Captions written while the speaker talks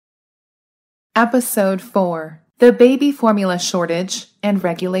Episode 4: The Baby Formula Shortage and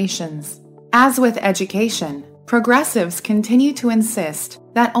Regulations. As with education, progressives continue to insist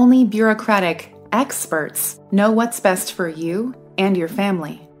that only bureaucratic experts know what's best for you and your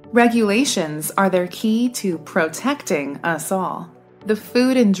family. Regulations are their key to protecting us all. The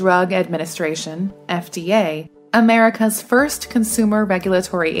Food and Drug Administration, FDA, America's first consumer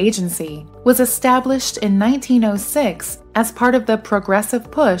regulatory agency, was established in 1906 as part of the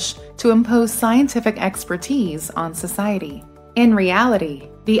progressive push to impose scientific expertise on society. In reality,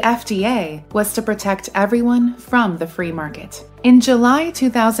 the FDA was to protect everyone from the free market. In July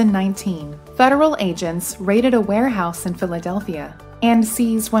 2019, federal agents raided a warehouse in Philadelphia and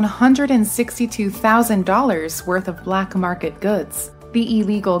seized $162,000 worth of black market goods. The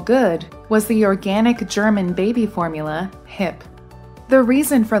illegal good was the organic German baby formula, HiPP. The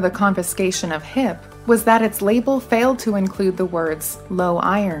reason for the confiscation of HiPP was that its label failed to include the words low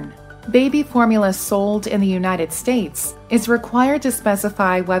iron. Baby formula sold in the United States is required to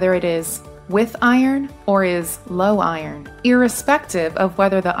specify whether it is with iron or is low iron, irrespective of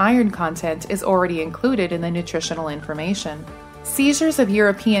whether the iron content is already included in the nutritional information. Seizures of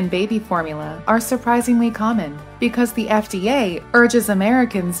European baby formula are surprisingly common because the FDA urges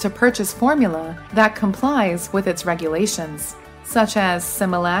Americans to purchase formula that complies with its regulations, such as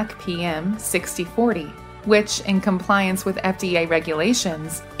Similac PM 6040, which, in compliance with FDA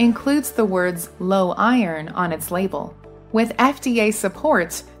regulations, includes the words low iron on its label. With FDA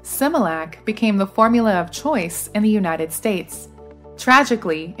support, Similac became the formula of choice in the United States.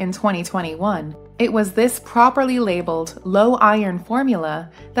 Tragically, in 2021, it was this properly labeled low iron formula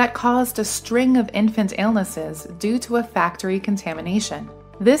that caused a string of infant illnesses due to a factory contamination.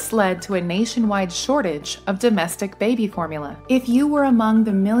 This led to a nationwide shortage of domestic baby formula. If you were among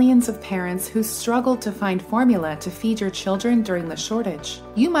the millions of parents who struggled to find formula to feed your children during the shortage,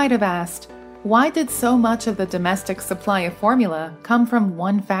 you might have asked, why did so much of the domestic supply of formula come from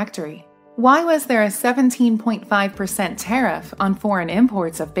one factory? Why was there a 17.5% tariff on foreign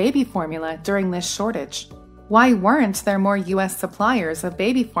imports of baby formula during this shortage? Why weren't there more U.S. suppliers of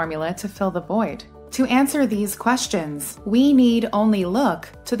baby formula to fill the void? To answer these questions, we need only look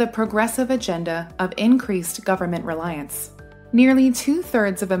to the progressive agenda of increased government reliance. Nearly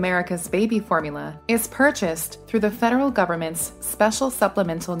 2/3 of America's baby formula is purchased through the federal government's Special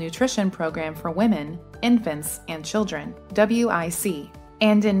Supplemental Nutrition Program for Women, Infants, and Children, WIC.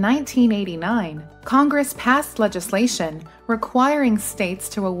 And in 1989, Congress passed legislation requiring states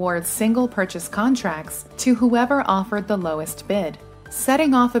to award single purchase contracts to whoever offered the lowest bid,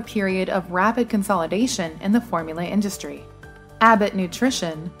 setting off a period of rapid consolidation in the formula industry. Abbott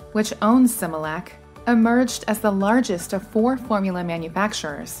Nutrition, which owns Similac, emerged as the largest of 4 formula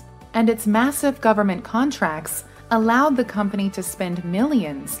manufacturers, and its massive government contracts allowed the company to spend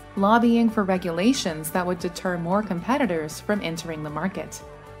millions lobbying for regulations that would deter more competitors from entering the market.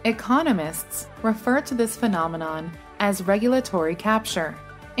 Economists refer to this phenomenon as regulatory capture.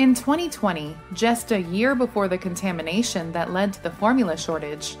 In 2020, just a year before the contamination that led to the formula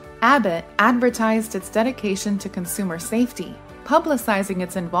shortage, Abbott advertised its dedication to consumer safety, publicizing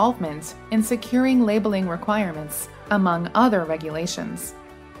its involvement in securing labeling requirements, among other regulations.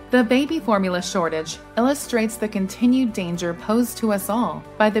 The baby formula shortage illustrates the continued danger posed to us all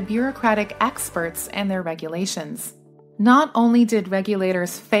by the bureaucratic experts and their regulations. Not only did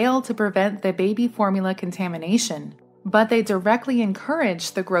regulators fail to prevent the baby formula contamination, but they directly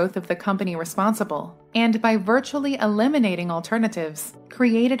encouraged the growth of the company responsible, and by virtually eliminating alternatives,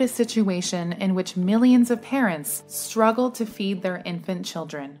 created a situation in which millions of parents struggled to feed their infant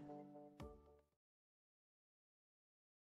children.